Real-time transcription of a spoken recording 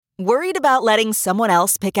Worried about letting someone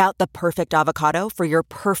else pick out the perfect avocado for your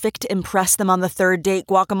perfect impress them on the third date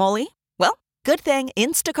guacamole? Well, good thing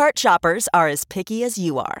Instacart shoppers are as picky as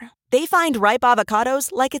you are. They find ripe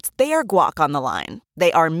avocados like it's their guac on the line.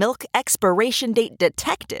 They are milk expiration date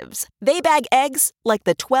detectives. They bag eggs like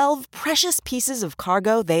the 12 precious pieces of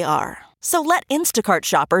cargo they are. So let Instacart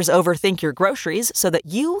shoppers overthink your groceries so that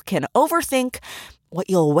you can overthink what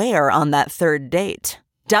you'll wear on that third date.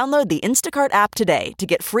 Download the Instacart app today to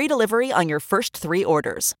get free delivery on your first 3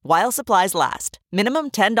 orders, while supplies last.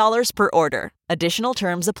 Minimum $10 per order. Additional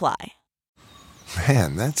terms apply.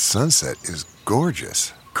 Man, that sunset is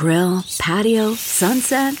gorgeous. Grill, patio,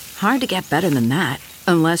 sunset. Hard to get better than that.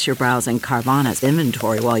 Unless you're browsing Carvana's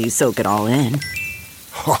inventory while you soak it all in.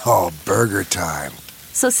 Oh, burger time.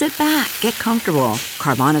 So sit back, get comfortable.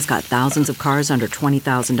 Carvana's got thousands of cars under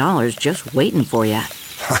 $20,000 just waiting for you.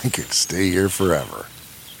 I could stay here forever.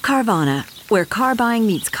 Carvana, where car buying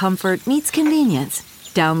meets comfort, meets convenience.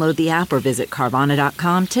 Download the app or visit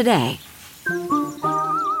Carvana.com today.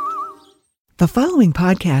 The following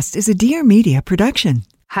podcast is a Dear Media production.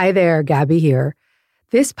 Hi there, Gabby here.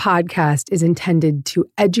 This podcast is intended to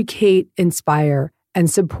educate, inspire, and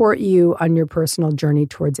support you on your personal journey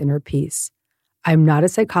towards inner peace. I'm not a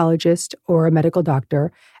psychologist or a medical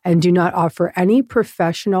doctor and do not offer any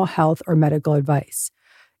professional health or medical advice.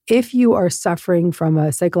 If you are suffering from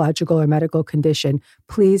a psychological or medical condition,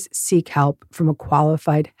 please seek help from a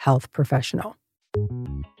qualified health professional.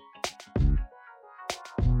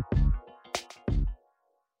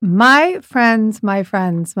 My friends, I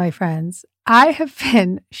have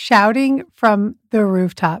been shouting from the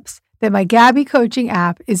rooftops that my Gabby coaching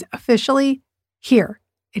app is officially here.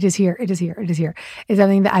 It is here. It's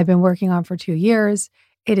something that I've been working on for 2 years.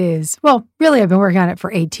 It is, well, really, I've been working on it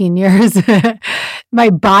for 18 years.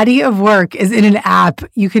 My body of work is in an app.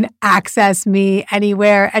 You can access me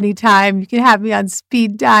anywhere, anytime. You can have me on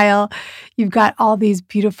speed dial. You've got all these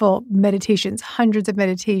beautiful meditations, hundreds of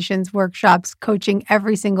meditations, workshops, coaching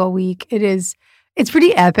every single week. It's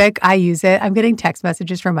pretty epic. I use it. I'm getting text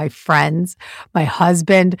messages from my friends, my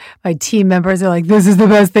husband, my team members. They're like, this is the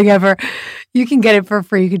best thing ever. You can get it for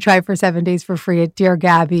free. You can try it for 7 days for free at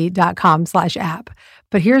deargabby.com/app.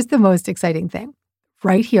 But here's the most exciting thing.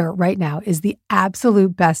 Right here, right now is the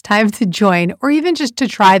absolute best time to join or even just to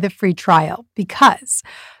try the free trial because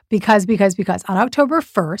on October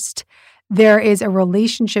 1st, there is a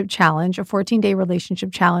relationship challenge, a 14-day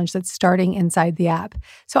relationship challenge that's starting inside the app.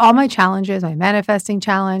 So all my challenges, my manifesting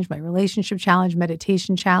challenge, my relationship challenge,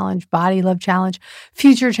 meditation challenge, body love challenge,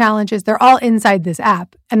 future challenges, they're all inside this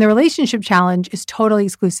app. And the relationship challenge is totally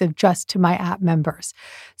exclusive just to my app members.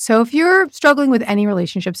 So if you're struggling with any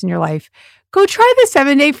relationships in your life, go try the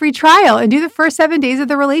 7-day free trial and do the first 7 days of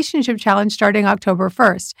the relationship challenge starting October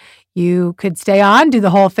 1st. You could stay on, do the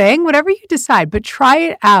whole thing, whatever you decide, but try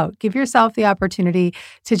it out. Give yourself the opportunity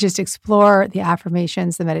to just explore the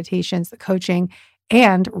affirmations, the meditations, the coaching,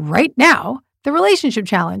 and right now, the relationship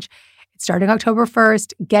challenge. It's starting October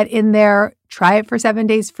 1st. Get in there, try it for 7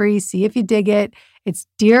 days free, see if you dig it. It's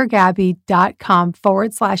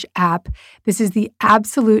deargabby.com/app. This is the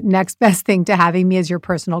absolute next best thing to having me as your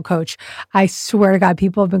personal coach. I swear to God,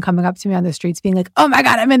 people have been coming up to me on the streets being like, oh my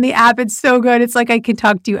God, I'm in the app. It's so good. It's like I can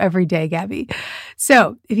talk to you every day, Gabby.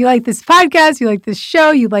 So if you like this podcast, you like this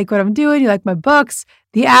show, you like what I'm doing, you like my books,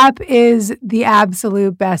 the app is the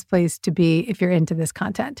absolute best place to be if you're into this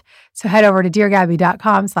content. So head over to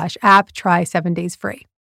deargabby.com/app, try 7 days free.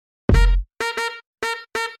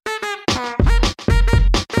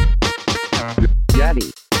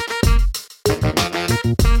 Gabby.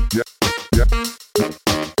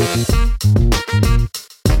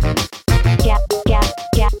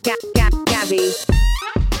 Gabby.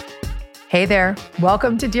 Hey there.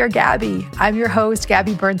 Welcome to Dear Gabby. I'm your host,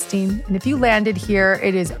 Gabby Bernstein. And if you landed here,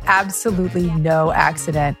 it is absolutely no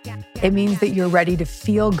accident. It means that you're ready to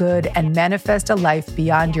feel good and manifest a life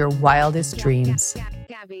beyond your wildest dreams.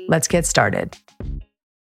 Let's get started.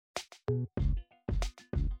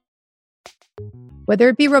 Whether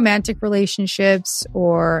it be romantic relationships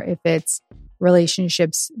or if it's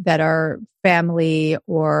relationships that are family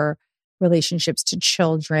or relationships to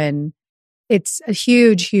children, it's a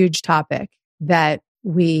huge, huge topic that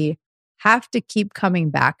we have to keep coming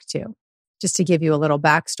back to. Just to give you a little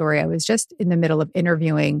backstory, I was just in the middle of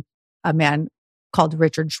interviewing a man called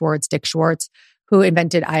Richard Schwartz, Dick Schwartz, who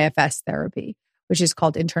invented IFS therapy, which is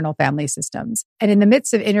called internal family systems. And in the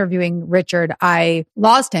midst of interviewing Richard, I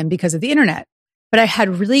lost him because of the internet. But I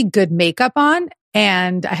had really good makeup on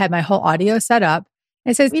and I had my whole audio set up.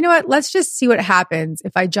 And it says, you know what, let's just see what happens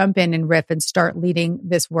if I jump in and riff and start leading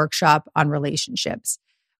this workshop on relationships.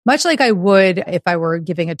 much like I would if I were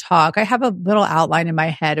giving a talk. I have a little outline in my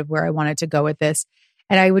head of where I wanted to go with this.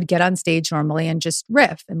 And I would get on stage normally and just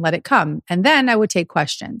riff and let it come. And then I would take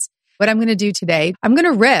questions. What I'm going to do today, I'm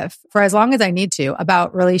going to riff for as long as I need to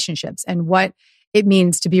about relationships and what it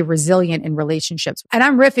means to be resilient in relationships. And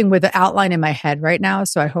I'm riffing with the outline in my head right now.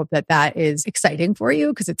 So I hope that that is exciting for you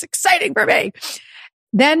because it's exciting for me.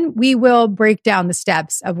 Then we will break down the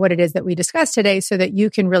steps of what it is that we discussed today so that you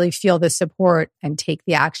can really feel the support and take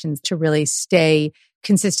the actions to really stay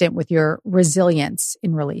consistent with your resilience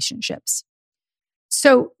in relationships.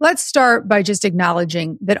 So let's start by just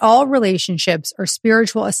acknowledging that all relationships are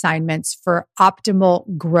spiritual assignments for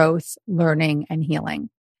optimal growth, learning, and healing.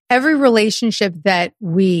 Every relationship that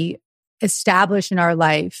we establish in our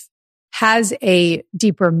life has a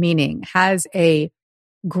deeper meaning, has a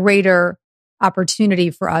greater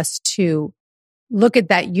opportunity for us to look at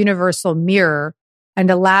that universal mirror and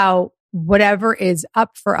allow whatever is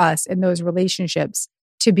up for us in those relationships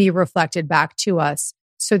to be reflected back to us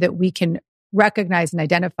so that we can recognize and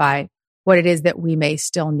identify what it is that we may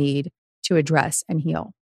still need to address and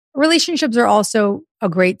heal. Relationships are also a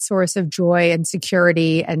great source of joy and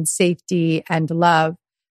security and safety and love.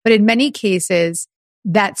 But in many cases,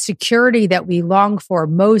 that security that we long for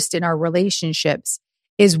most in our relationships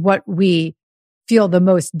is what we feel the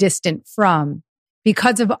most distant from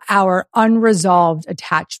because of our unresolved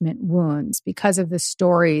attachment wounds, because of the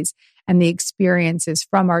stories and the experiences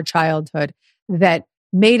from our childhood that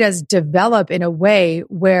made us develop in a way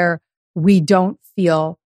where we don't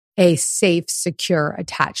feel a safe, secure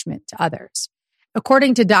attachment to others.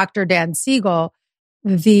 According to Dr. Dan Siegel,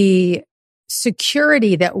 the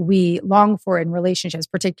security that we long for in relationships,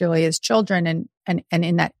 particularly as children and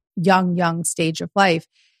in that young stage of life,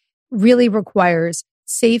 really requires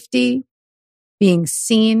safety, being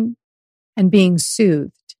seen, and being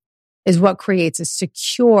soothed is what creates a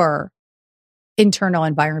secure internal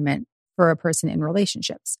environment for a person in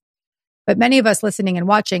relationships. But many of us listening and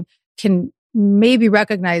watching can maybe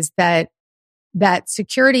recognize that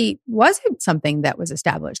security wasn't something that was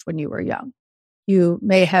established when you were young. You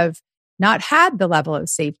may have not had the level of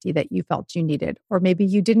safety that you felt you needed, or maybe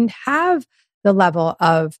you didn't have the level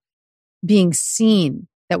of being seen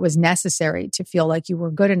that was necessary to feel like you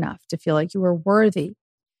were good enough, to feel like you were worthy.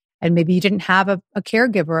 And maybe you didn't have a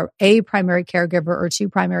caregiver, a primary caregiver or two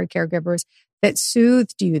primary caregivers that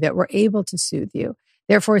soothed you, that were able to soothe you.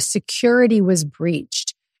 Therefore, security was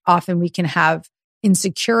breached. Often we can have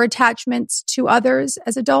insecure attachments to others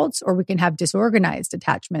as adults, or we can have disorganized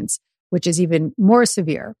attachments, which is even more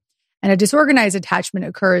severe. And a disorganized attachment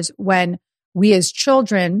occurs when we as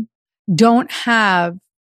children don't have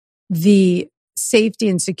the safety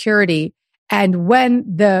and security. And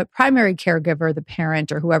when the primary caregiver, the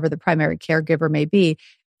parent or whoever the primary caregiver may be,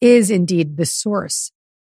 is indeed the source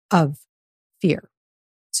of fear.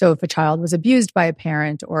 So if a child was abused by a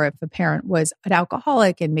parent, or if a parent was an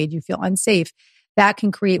alcoholic and made you feel unsafe, that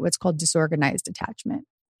can create what's called disorganized attachment.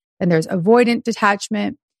 And there's avoidant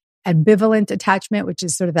attachment, ambivalent attachment, which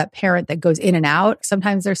is sort of that parent that goes in and out.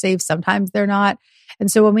 Sometimes they're safe, sometimes they're not.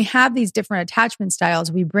 And so when we have these different attachment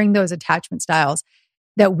styles, we bring those attachment styles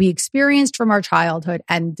that we experienced from our childhood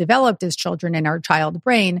and developed as children in our child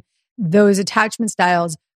brain. Those attachment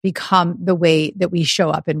styles become the way that we show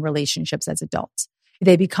up in relationships as adults.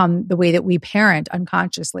 They become the way that we parent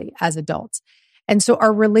unconsciously as adults. And so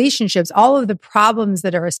our relationships, all of the problems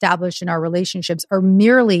that are established in our relationships are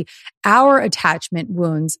merely our attachment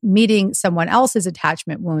wounds meeting someone else's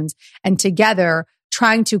attachment wounds, and together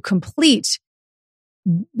trying to complete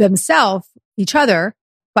themselves, each other,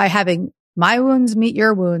 by having my wounds meet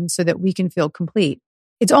your wounds so that we can feel complete.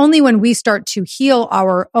 It's only when we start to heal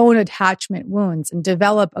our own attachment wounds and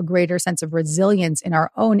develop a greater sense of resilience in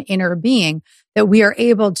our own inner being that we are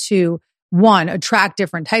able to, one, attract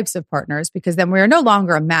different types of partners, because then we are no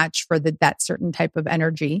longer a match for that certain type of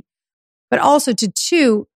energy, but also to,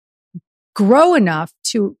 two, grow enough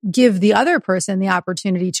to give the other person the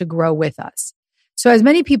opportunity to grow with us. So as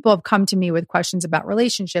many people have come to me with questions about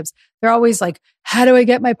relationships, they're always like, how do I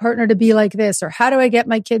get my partner to be like this? Or how do I get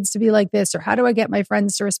my kids to be like this? Or how do I get my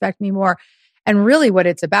friends to respect me more? And really what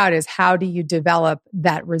it's about is how do you develop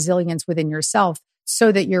that resilience within yourself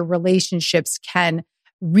so that your relationships can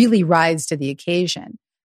really rise to the occasion.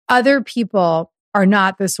 Other people are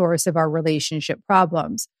not the source of our relationship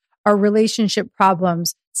problems. Our relationship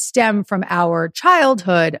problems stem from our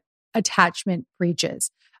childhood attachment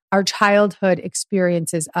breaches, our childhood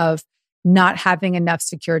experiences of not having enough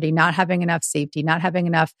security, not having enough safety, not having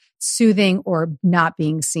enough soothing, or not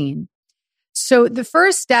being seen. So the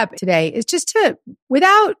first step today is just to,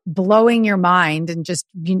 without blowing your mind and just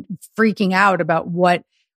freaking out about what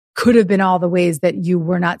could have been all the ways that you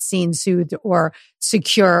were not seen, soothed, or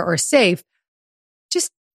secure or safe.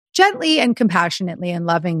 Just gently and compassionately and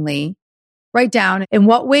lovingly write down, in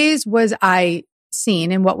what ways was I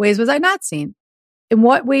seen? In what ways was I not seen? In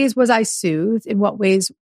what ways was I soothed? In what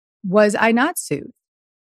ways was I not soothed?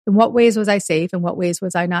 In what ways was I safe? In what ways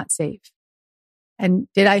was I not safe? And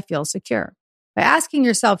did I feel secure? By asking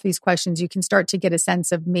yourself these questions, you can start to get a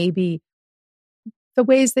sense of maybe the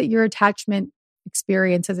ways that your attachment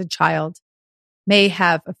experience as a child may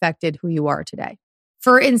have affected who you are today.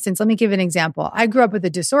 For instance, let me give an example. I grew up with a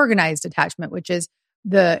disorganized attachment, which is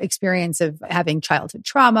the experience of having childhood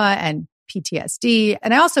trauma and PTSD.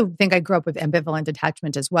 And I also think I grew up with ambivalent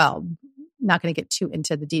attachment as well. Not going to get too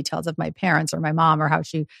into the details of my parents or my mom or how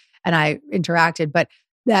she and I interacted, but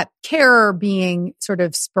that carer being sort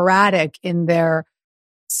of sporadic in their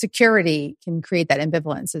security can create that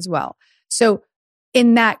ambivalence as well. So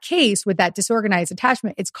in that case, with that disorganized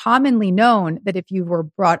attachment, it's commonly known that if you were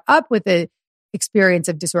brought up with an experience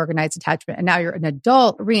of disorganized attachment and now you're an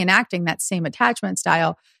adult reenacting that same attachment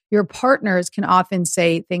style, your partners can often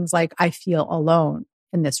say things like, I feel alone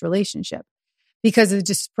in this relationship. Because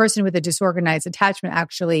the person with a disorganized attachment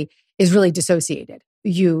actually is really dissociated.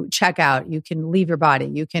 You check out, you can leave your body,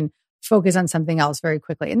 you can focus on something else very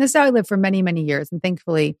quickly. And this is how I lived for many, many years. And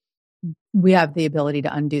thankfully, we have the ability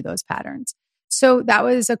to undo those patterns. So that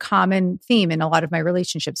was a common theme in a lot of my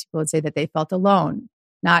relationships. People would say that they felt alone,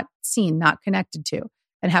 not seen, not connected to.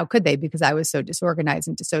 And how could they? Because I was so disorganized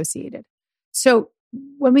and dissociated. So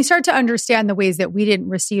when we start to understand the ways that we didn't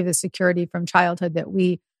receive the security from childhood that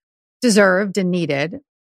we deserved and needed,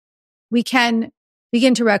 we can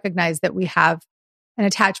begin to recognize that we have an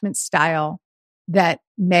attachment style that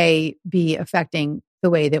may be affecting the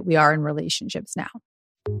way that we are in relationships now.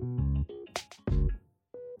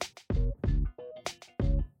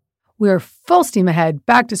 We are full steam ahead,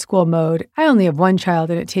 back to school mode. I only have one child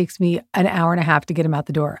and it takes me an hour and a half to get him out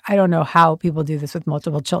the door. I don't know how people do this with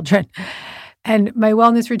multiple children. And my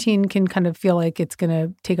wellness routine can kind of feel like it's going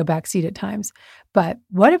to take a back seat at times. But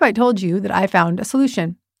what if I told you that I found a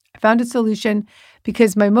solution? I found a solution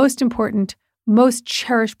because my most important, most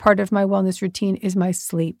cherished part of my wellness routine is my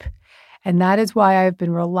sleep. And that is why I've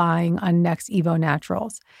been relying on Next Evo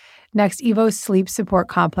Naturals. Next Evo Sleep Support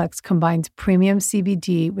Complex combines premium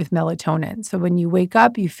CBD with melatonin. So when you wake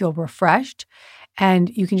up, you feel refreshed and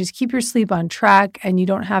you can just keep your sleep on track and you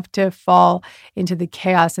don't have to fall into the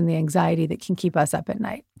chaos and the anxiety that can keep us up at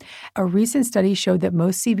night. A recent study showed that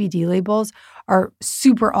most CBD labels are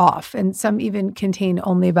super off and some even contain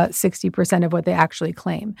only about 60% of what they actually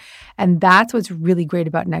claim. And that's what's really great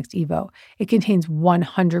about Next Evo. It contains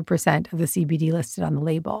 100% of the CBD listed on the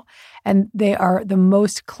label. And they are the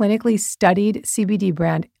most clinically studied CBD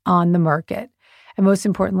brand on the market. And most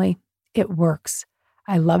importantly, it works.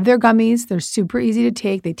 I love their gummies. They're super easy to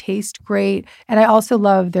take. They taste great. And I also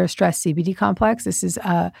love their Stress CBD complex. This is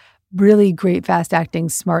a really great fast-acting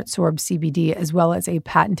Smart Sorb CBD, as well as a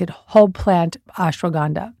patented whole plant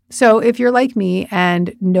ashwagandha. So if you're like me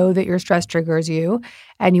and know that your stress triggers you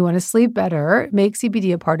and you want to sleep better, make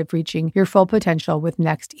CBD a part of reaching your full potential with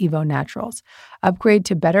Next Evo Naturals. Upgrade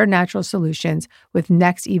to better natural solutions with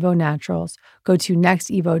Next Evo Naturals. Go to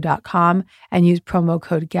nextevo.com and use promo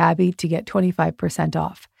code GABBY to get 25%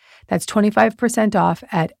 off. That's 25% off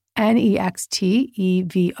at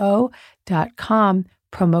nextevo.com.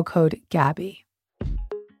 Promo code GABBY.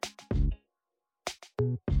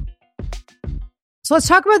 So let's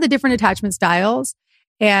talk about the different attachment styles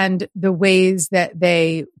and the ways that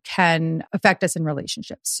they can affect us in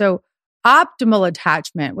relationships. So optimal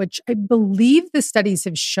attachment, which I believe the studies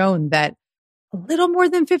have shown that a little more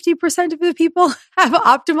than 50% of the people have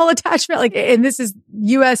optimal attachment. And this is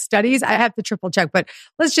US studies. I have to triple check, but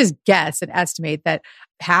let's just guess and estimate that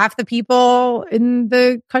half the people in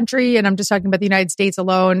the country, and I'm just talking about the United States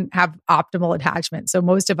alone, have optimal attachment. So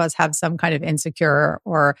most of us have some kind of insecure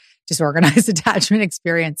or disorganized attachment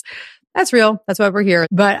experience. That's real. That's why we're here.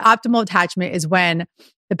 But optimal attachment is when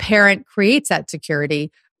the parent creates that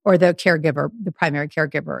security, or the caregiver, the primary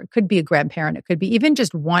caregiver. It could be a grandparent. It could be even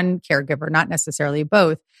just one caregiver, not necessarily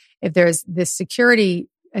both. If there's this security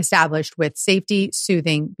established with safety,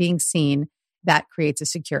 soothing, being seen, that creates a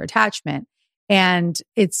secure attachment. And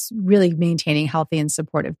it's really maintaining healthy and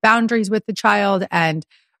supportive boundaries with the child and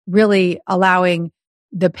really allowing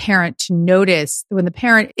the parent to notice when the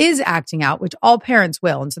parent is acting out, which all parents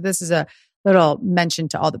will. And so this is a little mention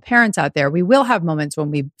to all the parents out there. We will have moments when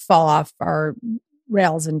we fall off our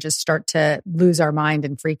rails and just start to lose our mind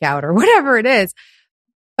and freak out or whatever it is.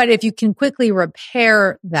 But if you can quickly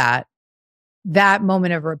repair that that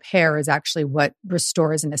moment of repair is actually what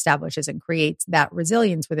restores and establishes and creates that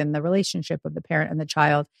resilience within the relationship of the parent and the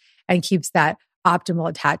child and keeps that optimal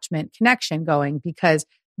attachment connection going, because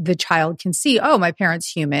the child can see, oh, my parent's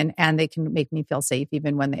human and they can make me feel safe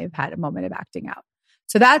even when they've had a moment of acting out.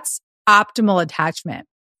 So that's optimal attachment.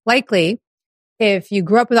 Likely, if you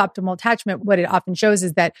grew up with optimal attachment, what it often shows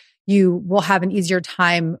is that you will have an easier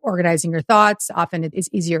time organizing your thoughts. Often it is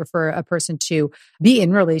easier for a person to be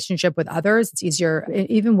in relationship with others. It's easier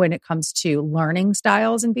even when it comes to learning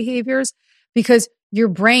styles and behaviors, because your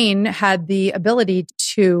brain had the ability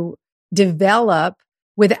to develop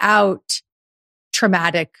without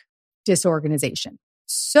traumatic disorganization.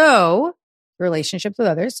 So relationships with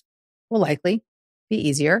others will likely be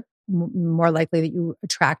easier, more likely that you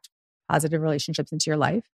attract positive relationships into your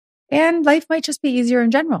life. And life might just be easier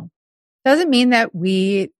in general. Doesn't mean that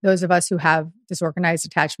those of us who have disorganized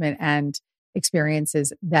attachment and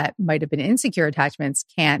experiences that might have been insecure attachments,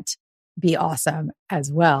 can't be awesome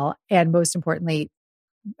as well. And most importantly,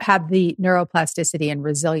 have the neuroplasticity and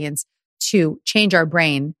resilience to change our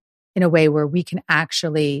brain in a way where we can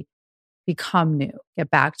actually become new, get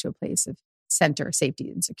back to a place of center, safety,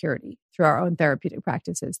 and security through our own therapeutic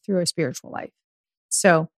practices, through our spiritual life.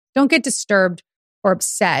 So don't get disturbed or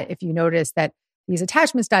upset if you notice that these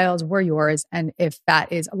attachment styles were yours. And if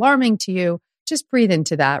that is alarming to you, just breathe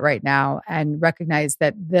into that right now and recognize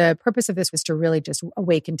that the purpose of this was to really just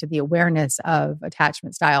awaken to the awareness of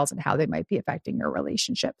attachment styles and how they might be affecting your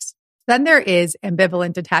relationships. Then there is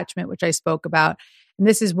ambivalent attachment, which I spoke about. And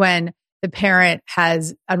this is when the parent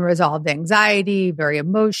has unresolved anxiety, very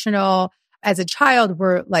emotional. As a child,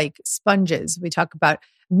 we're like sponges. We talk about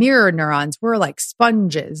mirror neurons. We're like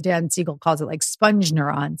sponges. Dan Siegel calls it like sponge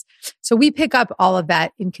neurons. So we pick up all of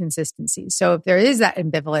that inconsistency. So if there is that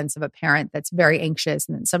ambivalence of a parent that's very anxious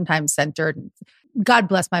and then sometimes centered, and God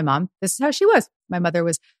bless my mom, this is how she was. My mother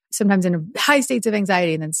was sometimes in high states of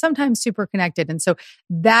anxiety and then sometimes super connected. And so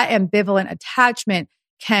that ambivalent attachment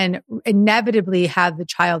can inevitably have the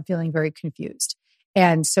child feeling very confused.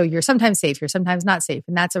 And so you're sometimes safe, you're sometimes not safe.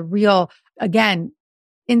 And that's a real, again,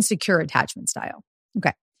 insecure attachment style.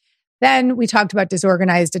 Okay. Then we talked about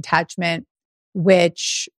disorganized attachment,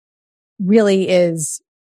 which really is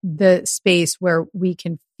the space where we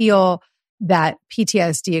can feel that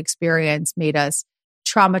PTSD experience made us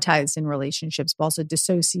traumatized in relationships, but also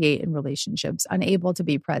dissociate in relationships, unable to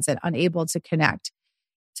be present, unable to connect.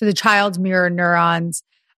 So the child's mirror neurons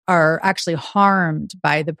are actually harmed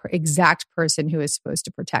by the exact person who is supposed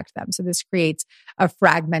to protect them. So this creates a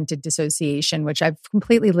fragmented dissociation, which I've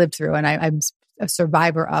completely lived through and I'm a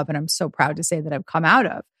survivor of, and I'm so proud to say that I've come out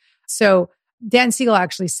of. So Dan Siegel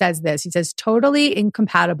actually says this. He says, totally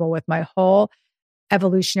incompatible with my whole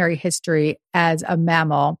evolutionary history as a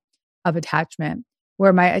mammal of attachment,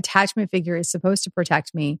 where my attachment figure is supposed to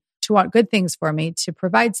protect me, to want good things for me, to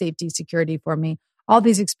provide safety, security for me. All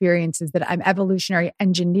these experiences that I'm evolutionary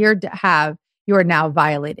engineered to have, you are now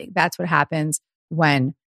violating. That's what happens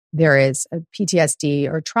when there is a PTSD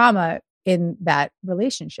or trauma in that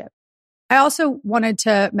relationship. I also wanted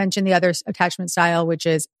to mention the other attachment style, which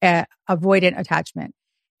is avoidant attachment.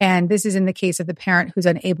 And this is in the case of the parent who's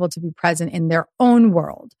unable to be present in their own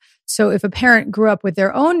world. So if a parent grew up with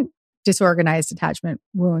their own disorganized attachment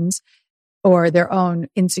wounds or their own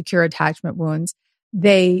insecure attachment wounds,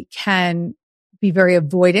 they can be very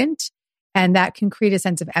avoidant, and that can create a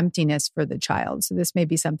sense of emptiness for the child. So this may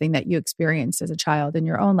be something that you experienced as a child in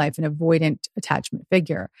your own life, an avoidant attachment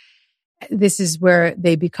figure. This is where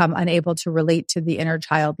they become unable to relate to the inner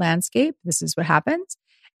child landscape. This is what happens.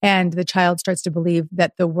 And the child starts to believe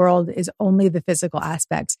that the world is only the physical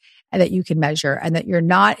aspects and that you can measure, and that you're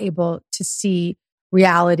not able to see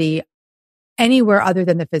reality anywhere other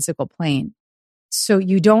than the physical plane. So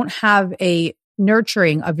you don't have a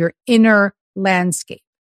nurturing of your inner landscape.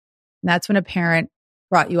 And that's when a parent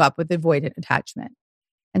brought you up with avoidant attachment.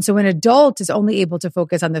 And so when an adult is only able to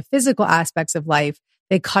focus on the physical aspects of life,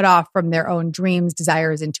 they cut off from their own dreams,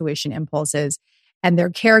 desires, intuition, impulses, and their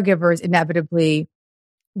caregivers inevitably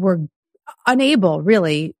were unable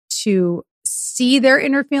really to see their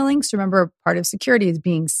inner feelings. Remember, part of security is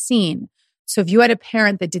being seen. So if you had a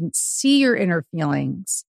parent that didn't see your inner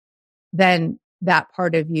feelings, then that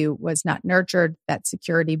part of you was not nurtured, that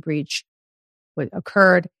security breach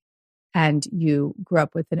occurred, and you grew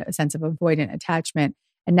up with a sense of avoidant attachment.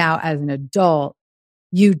 And now as an adult,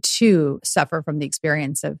 you too suffer from the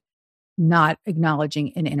experience of not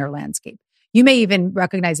acknowledging an inner landscape. You may even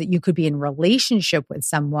recognize that you could be in relationship with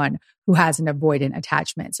someone who has an avoidant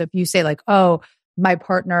attachment. So if you say like, oh, my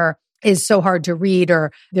partner is so hard to read,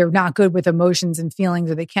 or they're not good with emotions and feelings,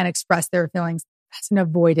 or they can't express their feelings, as an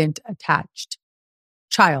avoidant attached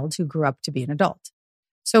child who grew up to be an adult.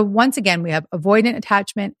 So once again, we have avoidant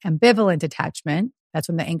attachment, ambivalent attachment. That's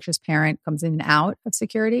when the anxious parent comes in and out of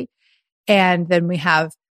security. And then we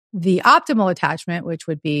have the optimal attachment, which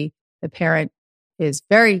would be the parent is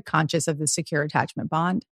very conscious of the secure attachment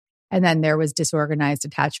bond. And then there was disorganized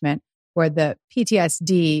attachment, where the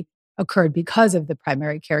PTSD occurred because of the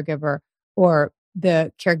primary caregiver, or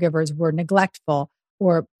the caregivers were neglectful,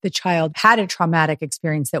 or the child had a traumatic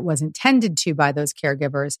experience that wasn't tended to by those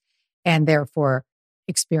caregivers, and therefore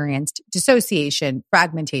experienced dissociation,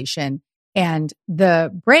 fragmentation. And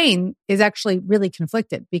the brain is actually really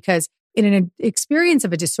conflicted, because in an experience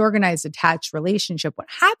of a disorganized attached relationship, what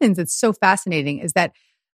happens, it's so fascinating, is that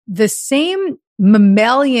the same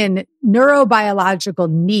mammalian neurobiological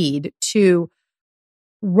need to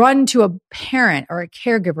run to a parent or a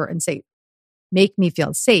caregiver and say, make me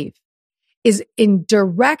feel safe, is in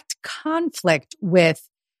direct conflict with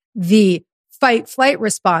the fight-flight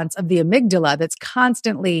response of the amygdala that's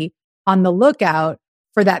constantly on the lookout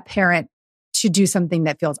for that parent to do something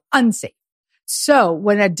that feels unsafe. So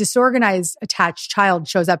when a disorganized attached child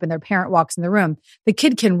shows up and their parent walks in the room, the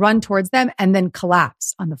kid can run towards them and then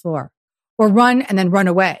collapse on the floor, or run and then run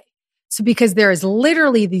away. So because there is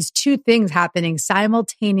literally these two things happening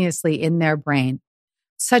simultaneously in their brain,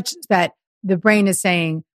 such that the brain is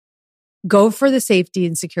saying, go for the safety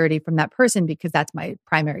and security from that person because that's my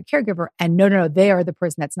primary caregiver. And no, they are the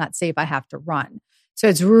person that's not safe. I have to run. So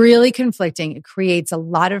it's really conflicting. It creates a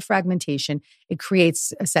lot of fragmentation. It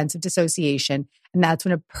creates a sense of dissociation. And that's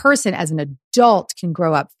when a person as an adult can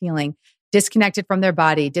grow up feeling disconnected from their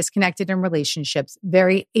body, disconnected in relationships,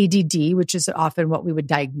 very ADD, which is often what we would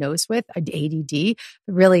diagnose with, ADD.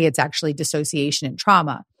 But really, it's actually dissociation and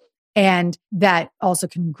trauma. And that also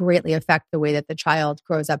can greatly affect the way that the child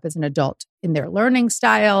grows up as an adult in their learning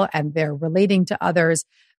style and their relating to others,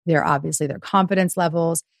 their confidence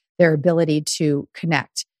levels, their ability to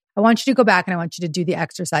connect. I want you to go back and I want you to do the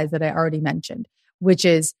exercise that I already mentioned, which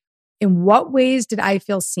is, in what ways did I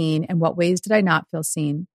feel seen and what ways did I not feel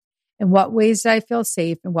seen? In what ways did I feel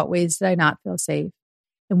safe and what ways did I not feel safe?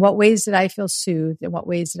 In what ways did I feel soothed and what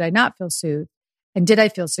ways did I not feel soothed? And did I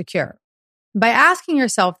feel secure? By asking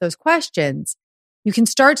yourself those questions, you can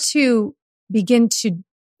start to begin to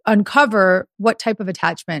uncover what type of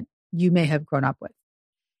attachment you may have grown up with.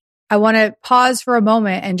 I want to pause for a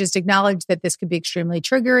moment and just acknowledge that this could be extremely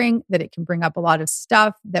triggering, that it can bring up a lot of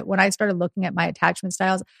stuff, that when I started looking at my attachment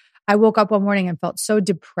styles, I woke up one morning and felt so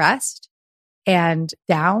depressed and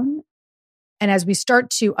down. And as we start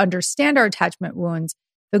to understand our attachment wounds,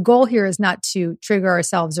 the goal here is not to trigger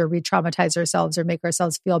ourselves or re-traumatize ourselves or make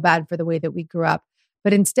ourselves feel bad for the way that we grew up,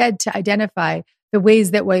 but instead to identify the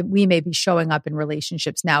ways that we may be showing up in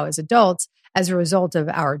relationships now as adults as a result of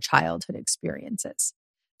our childhood experiences.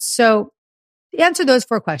 So answer those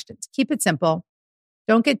 4 questions. Keep it simple.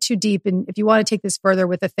 Don't get too deep. And if you want to take this further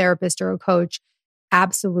with a therapist or a coach,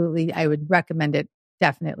 absolutely, I would recommend it,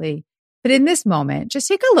 definitely. But in this moment, just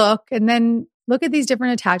take a look and then look at these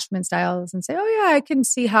different attachment styles and say, oh yeah, I can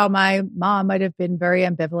see how my mom might have been very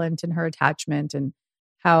ambivalent in her attachment and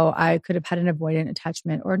how I could have had an avoidant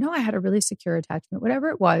attachment, or no, I had a really secure attachment, whatever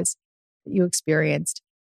it was that you experienced.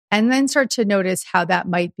 And then start to notice how that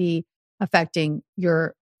might be affecting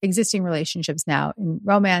your existing relationships now in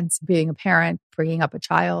romance, being a parent, bringing up a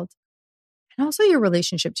child, and also your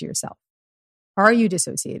relationship to yourself. Are you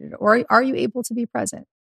dissociated, or are you able to be present?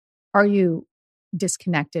 Are you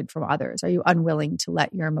disconnected from others? Are you unwilling to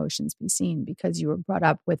let your emotions be seen because you were brought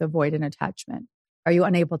up with avoidant attachment? Are you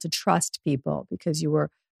unable to trust people because you were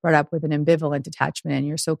brought up with an ambivalent attachment and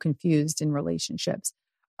you're so confused in relationships?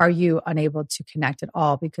 Are you unable to connect at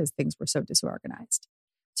all because things were so disorganized?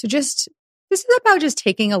 So this is about just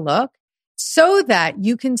taking a look so that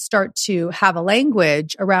you can start to have a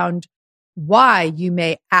language around why you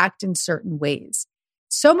may act in certain ways.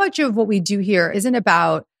 So much of what we do here isn't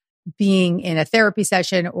about being in a therapy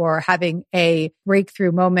session or having a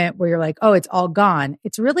breakthrough moment where you're like, oh, it's all gone.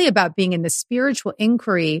 It's really about being in the spiritual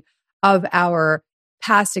inquiry of our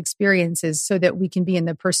past experiences so that we can be in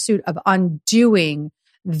the pursuit of undoing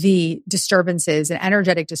the disturbances and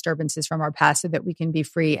energetic disturbances from our past so that we can be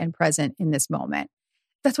free and present in this moment.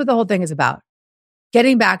 That's what the whole thing is about.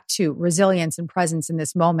 Getting back to resilience and presence in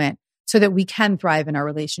this moment so that we can thrive in our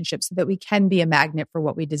relationships, so that we can be a magnet for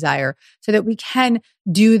what we desire, so that we can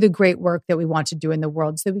do the great work that we want to do in the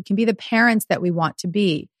world, so that we can be the parents that we want to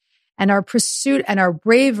be. And our pursuit and our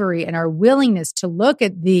bravery and our willingness to look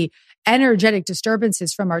at the energetic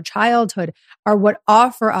disturbances from our childhood are what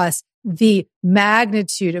offer us the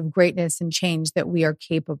magnitude of greatness and change that we are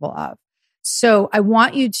capable of. So I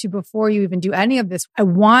want you to, before you even do any of this, I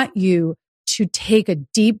want you to take a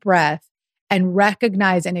deep breath and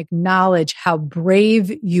recognize and acknowledge how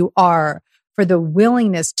brave you are for the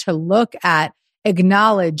willingness to look at,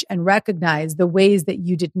 acknowledge, and recognize the ways that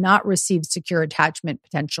you did not receive secure attachment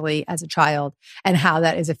potentially as a child and how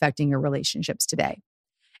that is affecting your relationships today.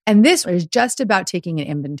 And this is just about taking an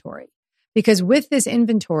inventory, because with this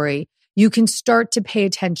inventory, you can start to pay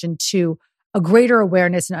attention to a greater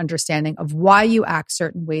awareness and understanding of why you act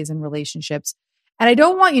certain ways in relationships. And I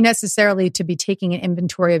don't want you necessarily to be taking an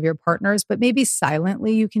inventory of your partners, but maybe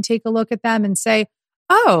silently you can take a look at them and say,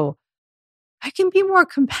 oh, I can be more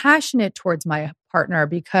compassionate towards my partner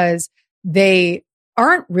because they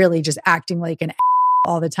aren't really just acting like an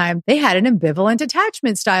all the time. They had an ambivalent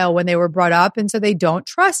attachment style when they were brought up, and so they don't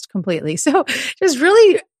trust completely. So just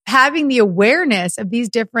really having the awareness of these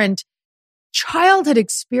different childhood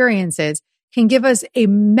experiences can give us a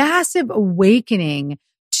massive awakening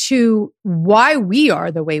to why we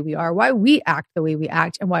are the way we are, why we act the way we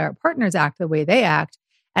act, and why our partners act the way they act,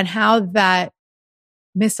 and how that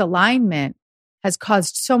misalignment has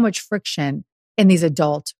caused so much friction in these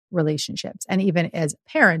adult relationships. And even as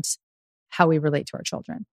parents, how we relate to our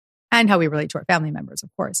children and how we relate to our family members, of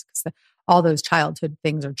course, because all those childhood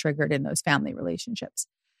things are triggered in those family relationships.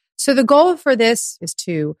 So the goal for this is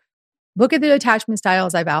to look at the attachment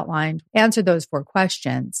styles I've outlined, answer those 4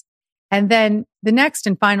 questions. And then the next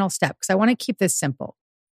and final step, because I want to keep this simple,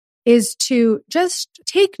 is to just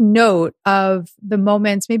take note of the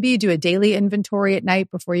moments. Maybe you do a daily inventory at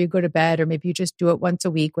night before you go to bed, or maybe you just do it once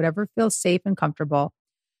a week, whatever feels safe and comfortable.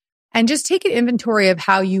 And just take an inventory of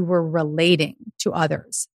how you were relating to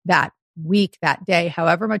others that week, that day,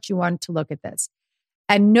 however much you want to look at this.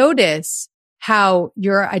 And notice how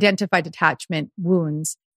your identified attachment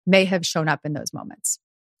wounds may have shown up in those moments.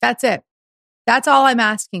 That's it. That's all I'm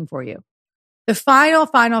asking for you. The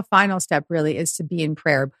final step really is to be in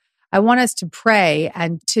prayer. I want us to pray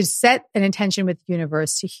and to set an intention with the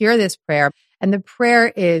universe to hear this prayer. And the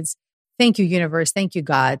prayer is, thank you, universe. Thank you,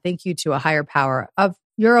 God. Thank you to a higher power of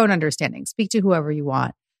your own understanding. Speak to whoever you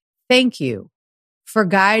want. Thank you for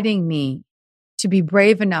guiding me to be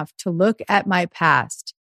brave enough to look at my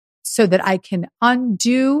past so that I can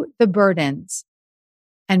undo the burdens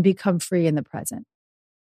and become free in the present.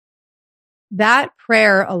 That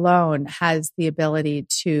prayer alone has the ability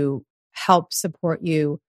to help support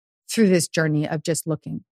you through this journey of just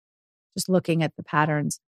looking at the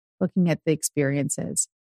patterns, looking at the experiences,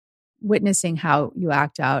 witnessing how you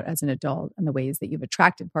act out as an adult and the ways that you've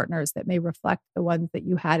attracted partners that may reflect the ones that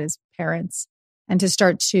you had as parents, and to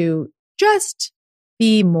start to just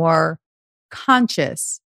be more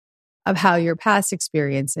conscious of how your past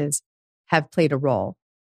experiences have played a role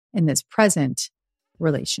in this present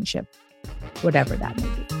relationship, whatever that may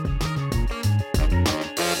be.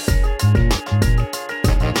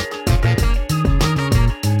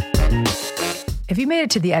 If you made it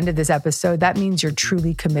to the end of this episode, that means you're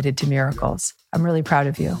truly committed to miracles. I'm really proud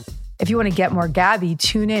of you. If you want to get more Gabby,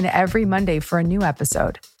 tune in every Monday for a new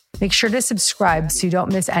episode. Make sure to subscribe so you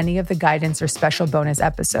don't miss any of the guidance or special bonus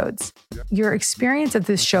episodes. Your experience of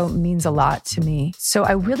this show means a lot to me, so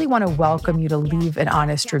I really want to welcome you to leave an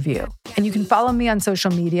honest review. And you can follow me on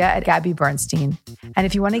social media at Gabby Bernstein. And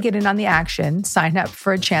if you want to get in on the action, sign up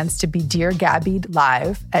for a chance to be Dear Gabby'd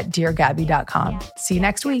live at deargabby.com. See you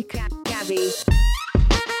next week. Gabby.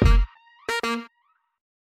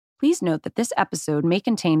 Please note that this episode may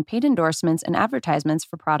contain paid endorsements and advertisements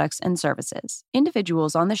for products and services.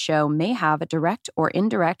 Individuals on the show may have a direct or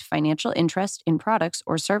indirect financial interest in products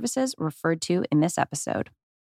or services referred to in this episode.